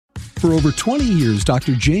For over 20 years,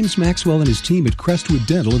 Dr. James Maxwell and his team at Crestwood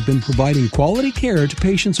Dental have been providing quality care to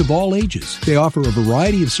patients of all ages. They offer a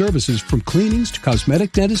variety of services from cleanings to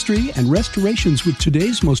cosmetic dentistry and restorations with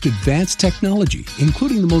today's most advanced technology,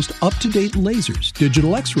 including the most up-to-date lasers,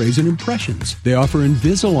 digital x-rays, and impressions. They offer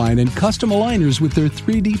Invisalign and custom aligners with their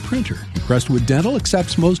 3D printer. Crestwood Dental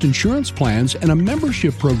accepts most insurance plans and a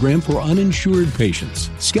membership program for uninsured patients.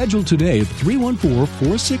 Schedule today at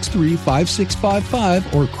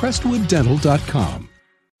 314-463-5655 or crestwooddental.com.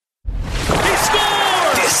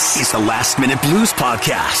 This is the Last Minute Blues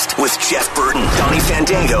Podcast with Jeff Burton, Donnie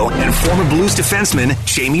Fandango, and former Blues defenseman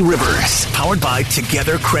Jamie Rivers. Powered by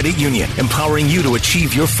Together Credit Union, empowering you to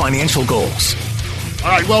achieve your financial goals.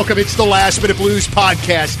 All right, welcome. It's the Last Minute Blues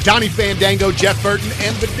Podcast. Donnie Fandango, Jeff Burton,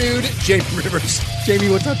 and the dude, Jamie Rivers. Jamie,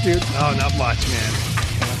 what's up, dude? Oh, not much, man.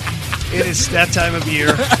 It is that time of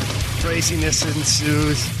year. Craziness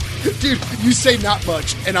ensues. Dude, you say not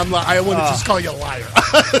much, and I want to just call you a liar.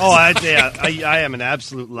 I am an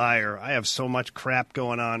absolute liar. I have so much crap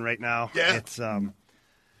going on right now. Yeah. It's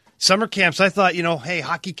summer camps. I thought, hey,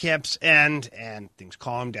 hockey camps end and things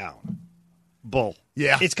calm down. Bull.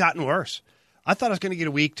 Yeah. It's gotten worse. I thought I was going to get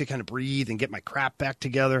a week to kind of breathe and get my crap back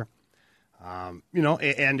together.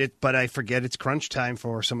 But I forget it's crunch time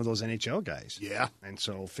for some of those NHL guys. Yeah. And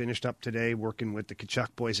so finished up today working with the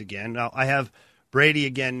Kachuk boys again. Now, I have Brady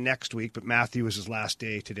again next week, but Matthew was his last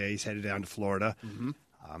day today. He's headed down to Florida.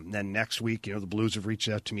 Mm-hmm. Then next week, the Blues have reached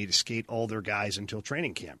out to me to skate all their guys until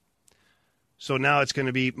training camp. So now it's going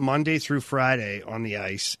to be Monday through Friday on the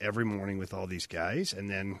ice every morning with all these guys, and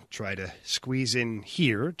then try to squeeze in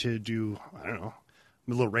here to do, a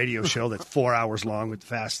little radio show that's 4 hours long with the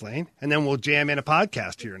Fast Lane, and then we'll jam in a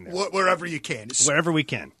podcast here and there. Wherever you can. Wherever we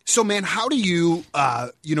can. So, man, how do you,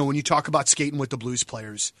 when you talk about skating with the Blues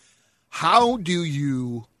players, how do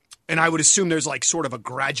you, and I would assume there's like sort of a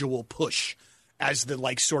gradual push as the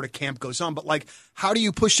sort of camp goes on, but how do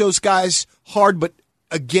you push those guys hard, but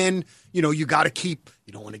again, you got to keep,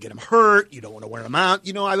 you don't want to get them hurt, you don't want to wear them out.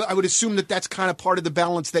 I would assume that that's kind of part of the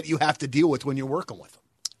balance that you have to deal with when you're working with them.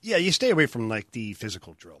 Yeah, you stay away from the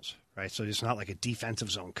physical drills, right? So it's not like a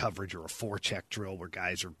defensive zone coverage or a forecheck drill where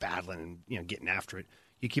guys are battling and getting after it.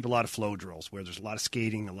 You keep a lot of flow drills where there's a lot of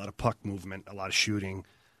skating, a lot of puck movement, a lot of shooting,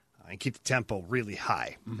 and keep the tempo really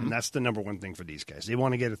high. Mm-hmm. And that's the number one thing for these guys. They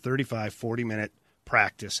want to get a 35, 40-minute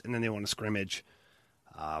practice, and then they want to scrimmage,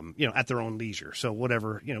 at their own leisure. So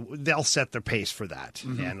whatever, they'll set their pace for that.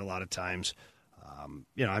 Mm-hmm. And a lot of times,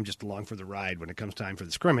 I'm just along for the ride when it comes time for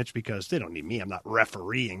the scrimmage because they don't need me. I'm not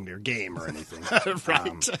refereeing their game or anything.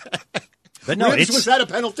 Right. But no, was that a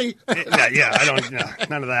penalty? I don't. No,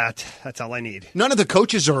 none of that. That's all I need. None of the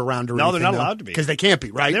coaches are around or anything. No, they're not allowed to be because they can't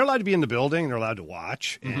be. Right? They're allowed to be in the building. They're allowed to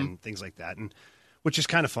watch and things like that, and which is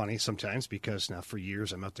kind of funny sometimes because now for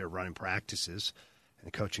years I'm out there running practices, and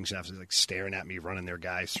the coaching staff is staring at me running their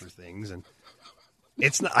guys through things, and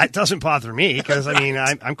it doesn't bother me because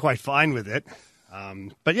I'm quite fine with it.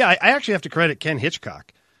 But yeah, I actually have to credit Ken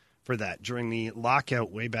Hitchcock for that during the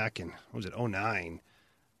lockout way back in 2009.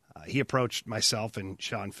 He approached myself and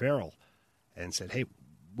Sean Farrell and said, hey,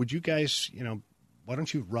 would you guys, why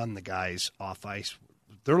don't you run the guys off ice?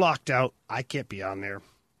 They're locked out. I can't be on there.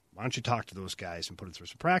 Why don't you talk to those guys and put them through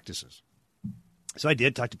some practices? So I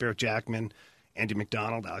did talk to Barrett Jackman, Andy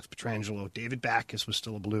McDonald, Alex Petrangelo, David Backus was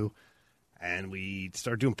still a Blue. And we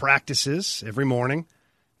started doing practices every morning.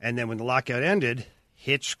 And then when the lockout ended,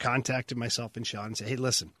 Hitch contacted myself and Sean and said, hey,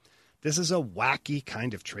 listen, this is a wacky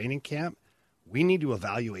kind of training camp. We need to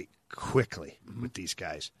evaluate quickly with these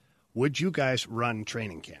guys. Would you guys run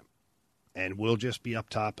training camp? And we'll just be up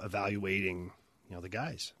top evaluating, the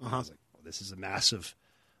guys. I was like, well, this is a massive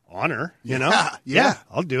honor, Yeah,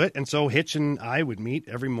 I'll do it. And so Hitch and I would meet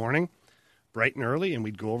every morning bright and early, and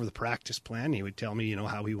we'd go over the practice plan. He would tell me,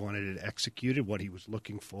 how he wanted it executed, what he was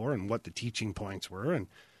looking for, and what the teaching points were. And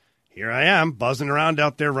here I am, buzzing around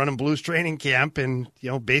out there running Blues training camp and,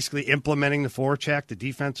 basically implementing the forecheck, the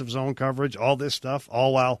defensive zone coverage, all this stuff,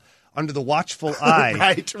 all while under the watchful eye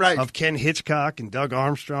right. of Ken Hitchcock and Doug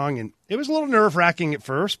Armstrong. And it was a little nerve-wracking at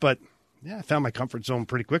first, but, yeah, I found my comfort zone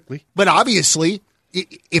pretty quickly. But obviously,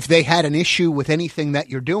 if they had an issue with anything that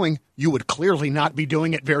you're doing, you would clearly not be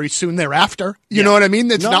doing it very soon thereafter. You know what I mean?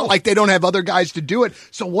 It's not like they don't have other guys to do it.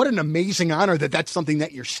 So what an amazing honor that that's something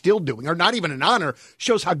that you're still doing, or not even an honor,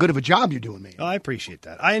 shows how good of a job you're doing, man. Oh, I appreciate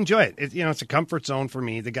that. I enjoy it. It's a comfort zone for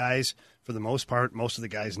me. The guys, for the most part, most of the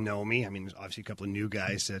guys know me. There's obviously a couple of new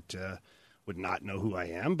guys that would not know who I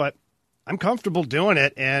am, but I'm comfortable doing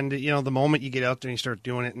it. And, the moment you get out there and you start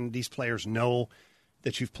doing it and these players know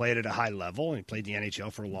that you've played at a high level and you played the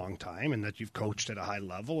NHL for a long time and that you've coached at a high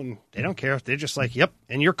level, and they don't care. They're just like, yep,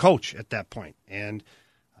 and you're coach at that point. And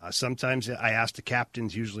sometimes I ask the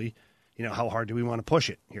captains usually, how hard do we want to push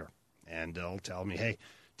it here? And they'll tell me, hey,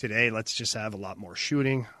 today let's just have a lot more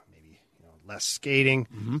shooting, maybe less skating.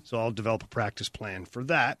 Mm-hmm. So I'll develop a practice plan for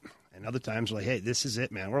that. And other times, like, hey, this is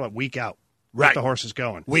it, man. We're like week out. Right. Get the horses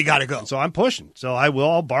going. We got to go. And so I'm pushing. So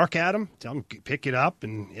I'll bark at them, tell them pick it up,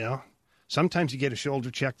 and sometimes you get a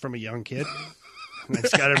shoulder check from a young kid. And I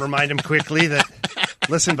just got to remind him quickly that,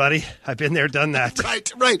 listen, buddy, I've been there, done that.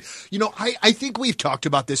 Right. I think we've talked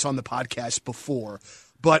about this on the podcast before,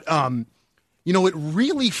 but, it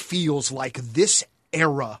really feels like this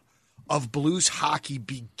era of Blues hockey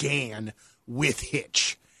began with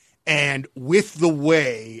Hitch. And with the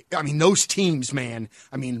way, those teams, man,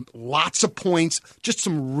 lots of points, just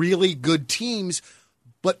some really good teams.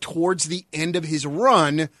 But towards the end of his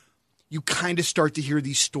run, you kind of start to hear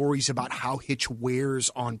these stories about how Hitch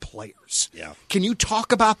wears on players. Yeah. Can you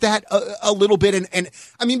talk about that a little bit? And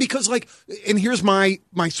because and here's my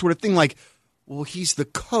sort of thing, well, he's the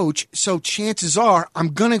coach, so chances are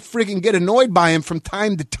I'm going to friggin' get annoyed by him from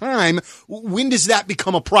time to time. When does that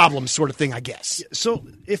become a problem sort of thing, I guess? So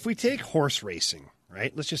if we take horse racing,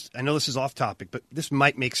 right, I know this is off topic, but this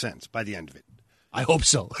might make sense by the end of it. I hope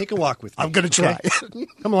so. Take a walk with me. I'm going to try. Okay?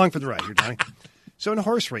 Come along for the ride here, Donnie. So in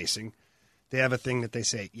horse racing, they have a thing that they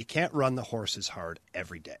say, you can't run the horses hard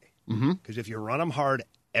every day. Because if you run them hard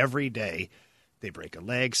every day, they break a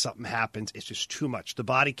leg, something happens, it's just too much. The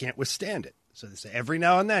body can't withstand it. So they say every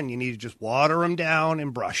now and then you need to just water them down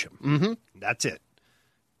and brush them. Mm-hmm. That's it.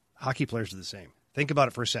 Hockey players are the same. Think about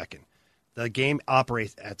it for a second. The game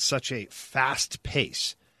operates at such a fast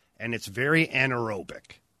pace, and it's very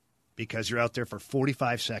anaerobic because you're out there for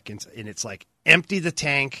 45 seconds, and it's like empty the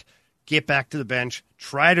tank, get back to the bench,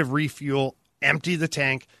 try to refuel, empty the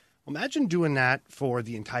tank. Imagine doing that for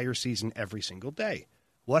the entire season every single day.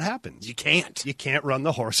 What happens? You can't. You can't run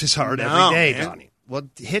the horses hard every day, man. Donnie. Well,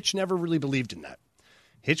 Hitch never really believed in that.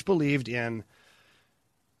 Hitch believed in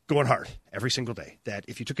going hard every single day, that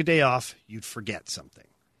if you took a day off, you'd forget something.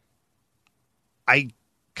 I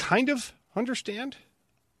kind of understand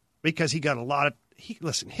because he got a lot of –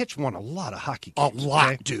 Hitch won a lot of hockey games. A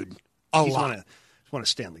lot, dude. He's won a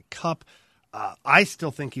Stanley Cup. I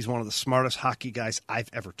still think he's one of the smartest hockey guys I've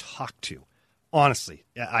ever talked to. Honestly,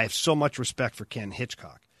 I have so much respect for Ken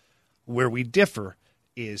Hitchcock. Where we differ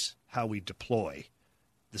is how we deploy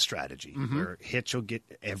the strategy, where Hitch will get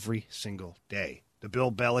every single day. The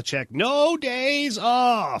Bill Belichick, no days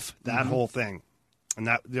off, that whole thing. And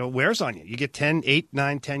that wears on you. You get 10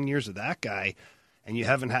 years of that guy, and you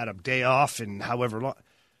haven't had a day off in however long.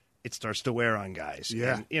 It starts to wear on guys.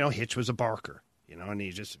 Yeah. And, Hitch was a barker, and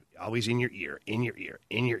he's just always in your ear, in your ear,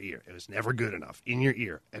 in your ear. It was never good enough, in your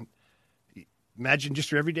ear. And imagine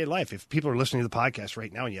just your everyday life. If people are listening to the podcast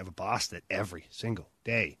right now and you have a boss that every single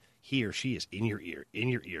day he or she is in your ear,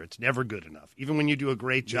 it's never good enough. Even when you do a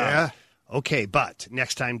great job. Yeah. Okay, but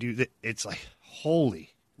next time do that. It's like,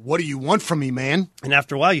 holy. What do you want from me, man? And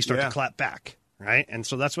after a while, you start to clap back, right? And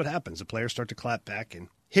so that's what happens. The players start to clap back, and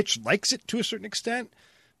Hitch likes it to a certain extent,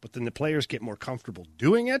 but then the players get more comfortable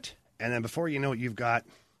doing it, and then before you know it, you've got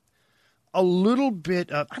a little bit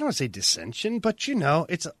of, I don't want to say dissension, but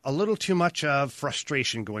it's a little too much of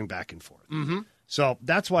frustration going back and forth. Mm-hmm. So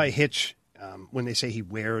that's why Hitch, when they say he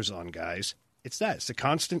wears on guys, it's that. It's the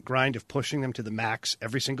constant grind of pushing them to the max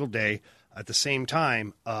every single day at the same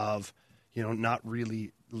time of, not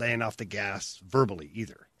really laying off the gas verbally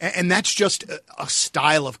either. And that's just a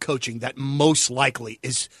style of coaching that most likely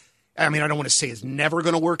is, I don't want to say is never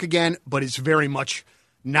going to work again, but it's very much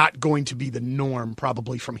not going to be the norm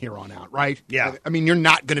probably from here on out, right? Yeah. You're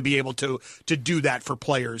not going to be able to do that for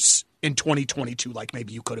players in 2022 like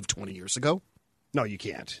maybe you could have 20 years ago. No, you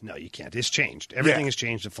can't. It's changed. Everything has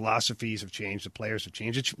changed. The philosophies have changed. The players have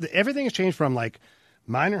changed. Everything has changed from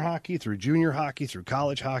minor hockey through junior hockey through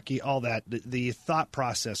college hockey, all that. The thought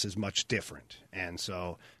process is much different. And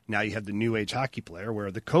so now you have the new age hockey player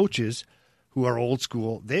where the coaches who are old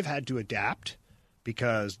school, they've had to adapt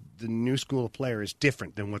because the new school of player is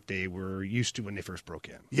different than what they were used to when they first broke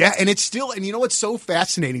in. Yeah, and it's still, and what's so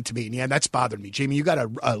fascinating to me, and that's bothered me, Jamie, you got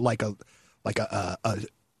a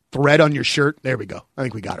thread on your shirt. There we go. I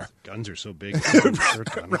think we got her. Guns are so big.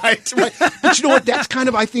 Right. But you know what? That's kind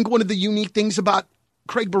of, I think, one of the unique things about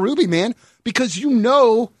Craig Berube, man, because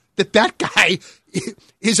that guy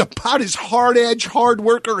is about as hard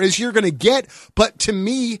worker as you're going to get. But to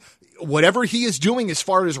me, whatever he is doing as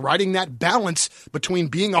far as riding that balance between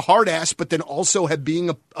being a hard ass, but then also being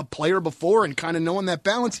a player before and kind of knowing that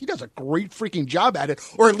balance, he does a great freaking job at it,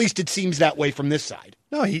 or at least it seems that way from this side.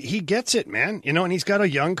 No, he gets it, man. And he's got a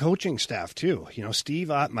young coaching staff too.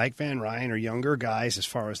 Steve Ott, Mike Van Ryn are younger guys as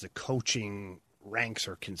far as the coaching ranks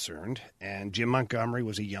are concerned, and Jim Montgomery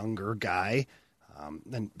was a younger guy.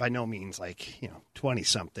 And by no means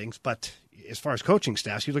 20-somethings, but as far as coaching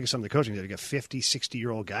staffs, you look at some of the coaching, they've got 50,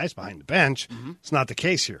 60-year-old guys behind the bench. Mm-hmm. It's not the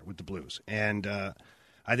case here with the Blues. And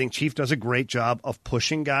I think Chief does a great job of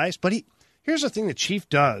pushing guys. But here's the thing that Chief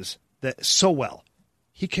does that so well.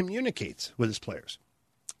 He communicates with his players.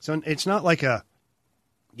 So it's not like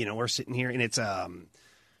we're sitting here and it's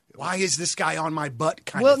why is this guy on my butt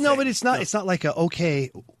kind of thing? Well, no, but it's not. No. It's not like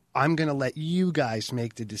okay, I'm going to let you guys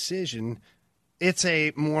make the decision. It's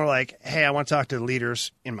a more like, hey, I want to talk to the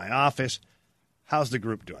leaders in my office. How's the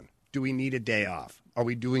group doing? Do we need a day off? Are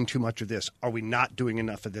we doing too much of this? Are we not doing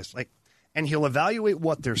enough of this? And he'll evaluate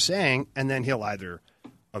what they're saying, and then he'll either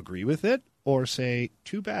agree with it or say,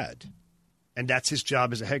 too bad. And that's his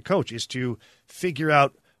job as a head coach, is to figure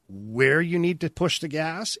out where you need to push the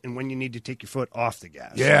gas and when you need to take your foot off the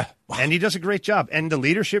gas. Yeah. Wow. And he does a great job. And the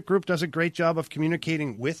leadership group does a great job of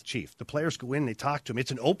communicating with Chief. The players go in, they talk to him.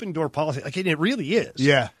 It's an open door policy. It really is.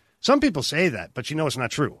 Yeah. Some people say that, but it's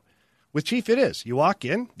not true. With Chief, it is. You walk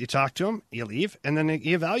in, you talk to him, you leave, and then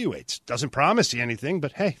he evaluates. Doesn't promise you anything,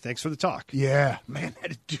 but hey, thanks for the talk. Yeah. Man,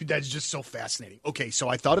 that's just so fascinating. Okay, so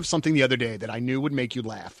I thought of something the other day that I knew would make you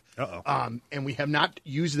laugh. Uh-oh. And we have not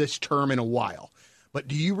used this term in a while. But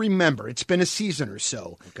do you remember, it's been a season or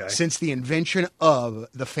so since the invention of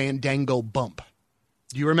the Fandango bump.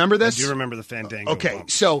 Do you remember this? I do remember the Fandango bump.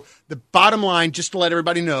 So the bottom line, just to let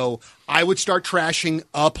everybody know, I would start trashing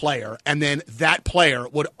a player, and then that player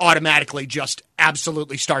would automatically just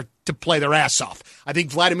absolutely start to play their ass off. I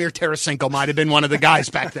think Vladimir Tarasenko might have been one of the guys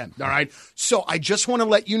back then, all right? So I just want to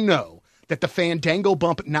let you know that the Fandango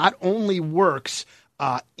bump not only works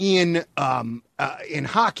in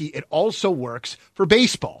hockey, it also works for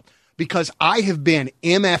baseball. Because I have been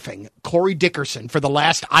MFing Corey Dickerson for the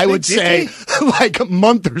last, I would say, like a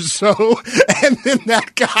month or so. And then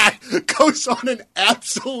that guy goes on an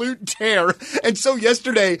absolute tear. And so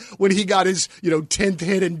yesterday, when he got his 10th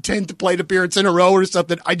hit and 10th plate appearance in a row or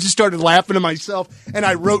something, I just started laughing to myself. And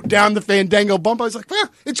I wrote down the Fandango bump. I was like,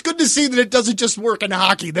 it's good to see that it doesn't just work in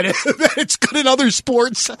hockey, that it's good in other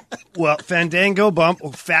sports. Well, Fandango bump,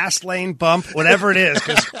 fast lane bump, whatever it is.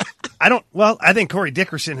 Because I think Corey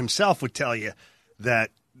Dickerson himself would tell you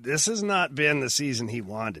that this has not been the season he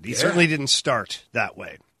wanted. He certainly didn't start that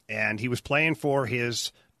way. And he was playing for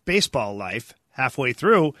his baseball life halfway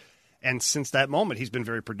through. And since that moment, he's been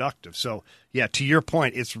very productive. So, yeah, to your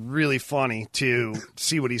point, it's really funny to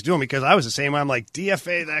see what he's doing because I was the same way. I'm like,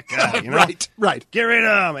 DFA that guy, Right. Get rid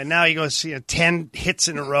of him. And now he goes, 10 hits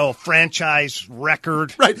in a row, franchise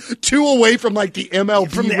record. Right. 2 away from the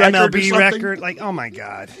MLB record. Like, oh, my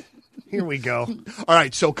God. Here we go. All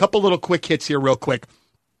right, so a couple little quick hits here real quick.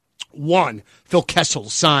 One, Phil Kessel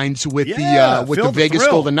signs with the Vegas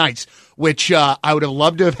Golden Knights, which I would have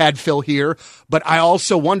loved to have had Phil here, but I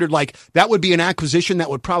also wondered, that would be an acquisition that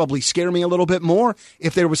would probably scare me a little bit more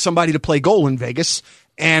if there was somebody to play goal in Vegas,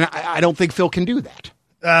 and I don't think Phil can do that.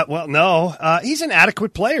 No. He's an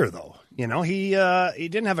adequate player, though. He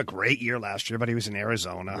didn't have a great year last year, but he was in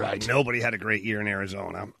Arizona. Right. Nobody had a great year in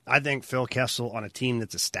Arizona. I think Phil Kessel on a team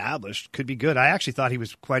that's established could be good. I actually thought he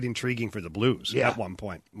was quite intriguing for the Blues at one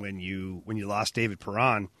point when you lost David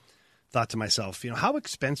Perron. Thought to myself, how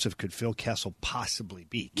expensive could Phil Kessel possibly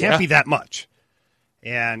be? Can't be that much.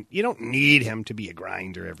 And you don't need him to be a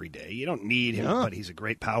grinder every day. You don't need him, but he's a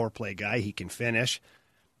great power play guy. He can finish.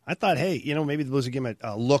 I thought, hey, maybe the Blues would give him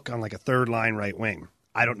a look on a third line right wing.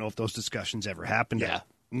 I don't know if those discussions ever happened. Yeah.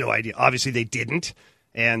 No idea. Obviously, they didn't.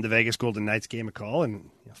 And the Vegas Golden Knights gave him a call. And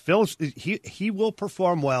Phil, he will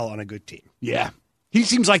perform well on a good team. Yeah. He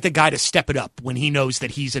seems like the guy to step it up when he knows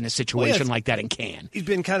that he's in a situation like that and can. He's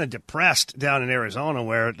been kind of depressed down in Arizona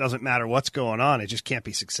where it doesn't matter what's going on. It just can't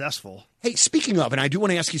be successful. Hey, speaking of, and I do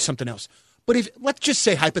want to ask you something else, but let's just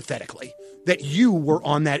say hypothetically that you were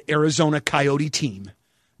on that Arizona Coyote team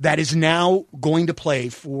that is now going to play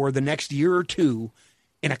for the next year or two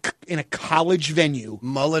in a college venue.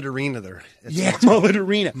 Mullet Arena there. Mullet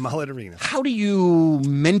Arena. Mullet Arena. How do you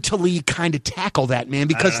mentally kind of tackle that, man?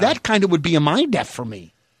 Because that kind of would be a mind F for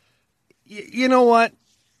me. You know what?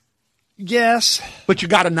 Yes. But you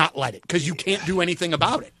got to not let it because you can't do anything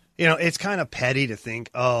about it. It's kind of petty to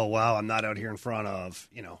think, oh, wow, I'm not out here in front of,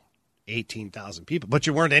 18,000 people, but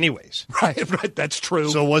you weren't anyways. Right, that's true.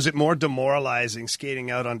 So was it more demoralizing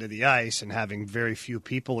skating out onto the ice and having very few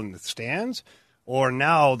people in the stands, or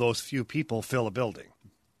now those few people fill a building?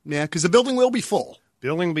 Yeah, because the building will be full.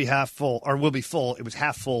 Building will be half full, or will be full. It was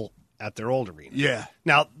half full at their old arena. Yeah.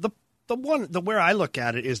 Now, where I look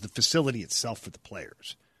at it is the facility itself for the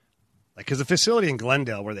players. Like, because the facility in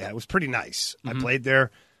Glendale where they had was pretty nice. I played there,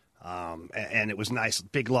 and it was nice.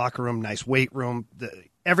 Big locker room, nice weight room,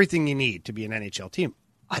 everything you need to be an NHL team.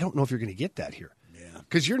 I don't know if you're going to get that here. Yeah.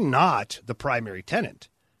 Because you're not the primary tenant.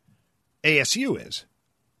 ASU is.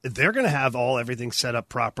 They're going to have everything set up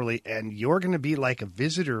properly, and you're going to be like a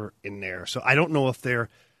visitor in there. So I don't know if they're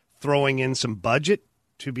throwing in some budget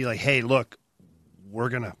to be like, hey, look, we're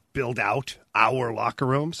going to build out our locker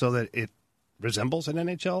room so that it resembles an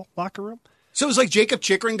NHL locker room. So it's like Jacob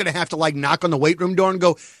Chickering going to have to like knock on the weight room door and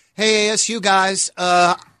go, hey, ASU guys,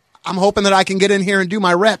 I'm hoping that I can get in here and do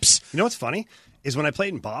my reps. You know what's funny is when I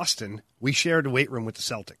played in Boston, we shared a weight room with the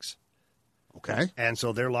Celtics. Okay. And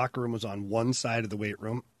so their locker room was on one side of the weight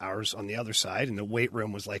room, ours on the other side, and the weight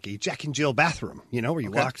room was like a Jack and Jill bathroom, where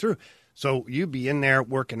you walk through. So you'd be in there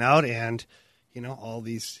working out, and, all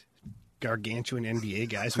these gargantuan NBA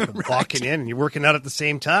guys would come walking in, and you're working out at the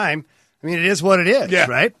same time. I mean, it is what it is,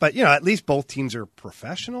 right? But, at least both teams are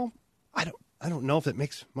professional. I don't know if it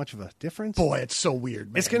makes much of a difference. Boy, it's so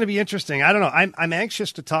weird, man. It's going to be interesting. I don't know. I'm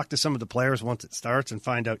anxious to talk to some of the players once it starts and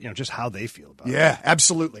find out, just how they feel about it. Yeah,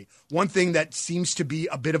 absolutely. One thing that seems to be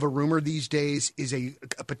a bit of a rumor these days is a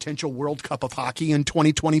potential World Cup of Hockey in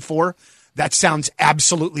 2024. That sounds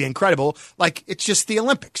absolutely incredible. Like, it's just the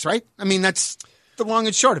Olympics, right? I mean, that's the long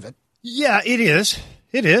and short of it. Yeah, it is.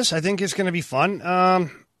 It is. I think it's going to be fun.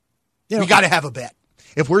 We got to have a bet.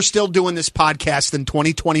 If we're still doing this podcast in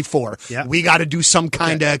 2024, we got to do some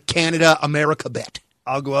kind of Canada-America bet.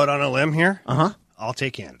 I'll go out on a limb here. Uh-huh. I'll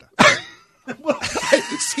take Canada.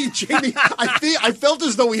 See, Jamie, I felt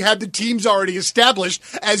as though we had the teams already established,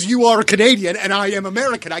 as you are Canadian and I am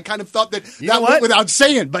American. I kind of thought that went without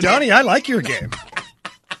saying. But Donnie, I like your game.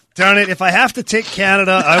 Darn it, if I have to take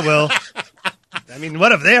Canada, I will. I mean,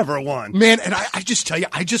 what have they ever won? Man, and I just tell you,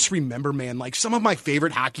 I just remember, man, like some of my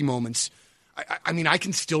favorite hockey moments. I mean, I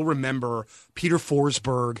can still remember Peter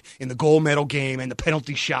Forsberg in the gold medal game and the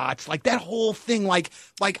penalty shots, like that whole thing. That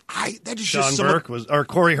is just Sean Burke or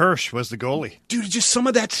Corey Hirsch was the goalie. Dude, just some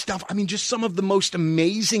of that stuff. I mean, just some of the most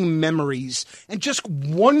amazing memories and just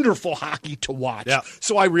wonderful hockey to watch. Yeah.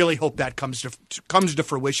 So I really hope that comes to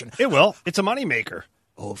fruition. It will. It's a moneymaker.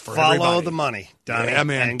 Oh, for Follow everybody. the money, Donnie. Yeah,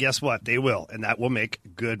 man. And guess what? They will, and that will make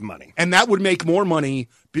good money. And that would make more money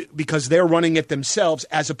because they're running it themselves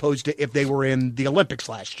as opposed to if they were in the Olympics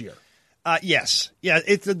last year. Yes. Yeah,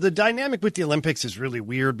 the dynamic with the Olympics is really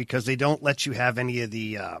weird because they don't let you have any of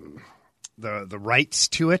the rights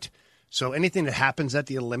to it. So anything that happens at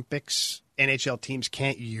the Olympics, NHL teams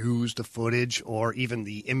can't use the footage or even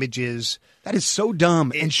the images. That is so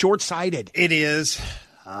dumb and short-sighted. It is.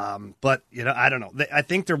 But, I don't know. I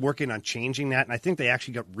think they're working on changing that, and I think they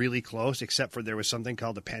actually got really close, except for there was something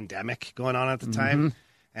called a pandemic going on at the time,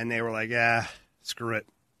 and they were like, screw it,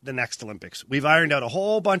 the next Olympics. We've ironed out a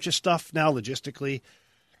whole bunch of stuff now logistically.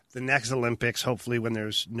 The next Olympics, hopefully when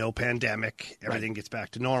there's no pandemic, everything gets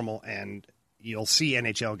back to normal, and you'll see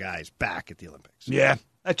NHL guys back at the Olympics. Yeah,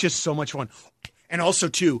 that's just so much fun. And also,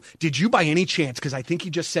 too, did you by any chance, because I think he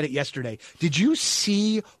just said it yesterday, did you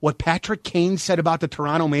see what Patrick Kane said about the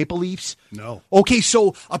Toronto Maple Leafs? No. Okay,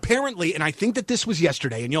 so apparently, and I think that this was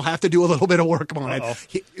yesterday, and you'll have to do a little bit of work on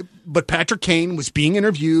it, but Patrick Kane was being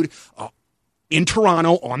interviewed in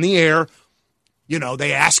Toronto on the air.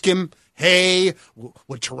 They asked him, hey,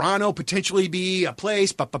 would Toronto potentially be a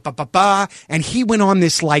place? And he went on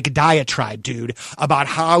this diatribe, dude, about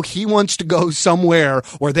how he wants to go somewhere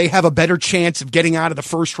where they have a better chance of getting out of the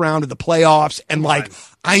first round of the playoffs. And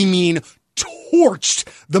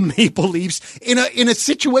torched the Maple Leafs in a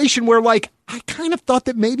situation where I kind of thought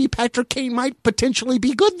that maybe Patrick Kane might potentially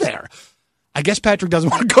be good there. I guess Patrick doesn't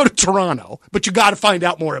want to go to Toronto, but you got to find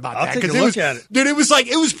out more about that. I'll take a look at it. Dude, it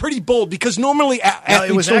was pretty bold because normally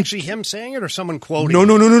it was actually him saying it or someone quoting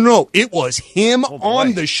it? No. It was him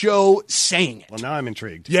on the show saying it. Well, now I'm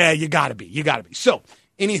intrigued. Yeah, you got to be. So,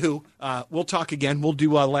 anywho, we'll talk again. We'll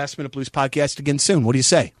do a Last Minute Blues podcast again soon. What do you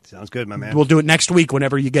say? Sounds good, my man. We'll do it next week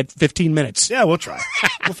whenever you get 15 minutes. Yeah, we'll try.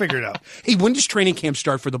 We'll figure it out. Hey, when does training camp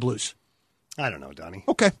start for the Blues? I don't know, Donnie.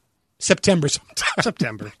 Okay. September sometime.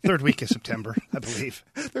 September. Third week of September, I believe.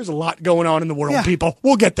 There's a lot going on in the world, people.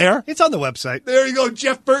 We'll get there. It's on the website. There you go.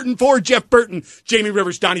 Jeff Burton for Jeff Burton. Jamie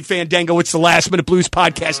Rivers, Donnie Fandango. It's the Last Minute Blues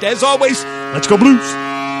podcast. As always, let's go Blues.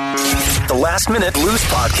 The Last Minute Blues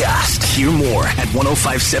Podcast. Hear more at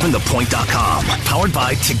 1057thepoint.com. Powered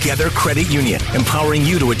by Together Credit Union, empowering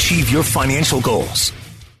you to achieve your financial goals.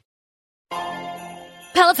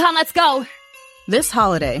 Peloton, let's go. This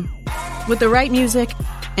holiday, with the right music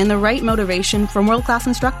and the right motivation from world-class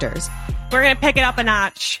instructors, We're going to pick it up a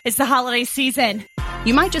notch. It's the holiday season.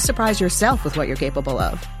 you might just surprise yourself with what you're capable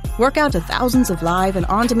of. Work out to thousands of live and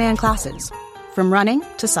on-demand classes, from running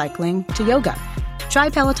to cycling to yoga. Try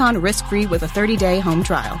Peloton risk-free with a 30-day home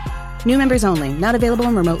trial. New members only, not available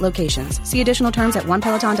in remote locations. See additional terms at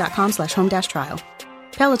onepeloton.com/home-trial.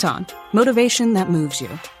 Peloton, motivation that moves you.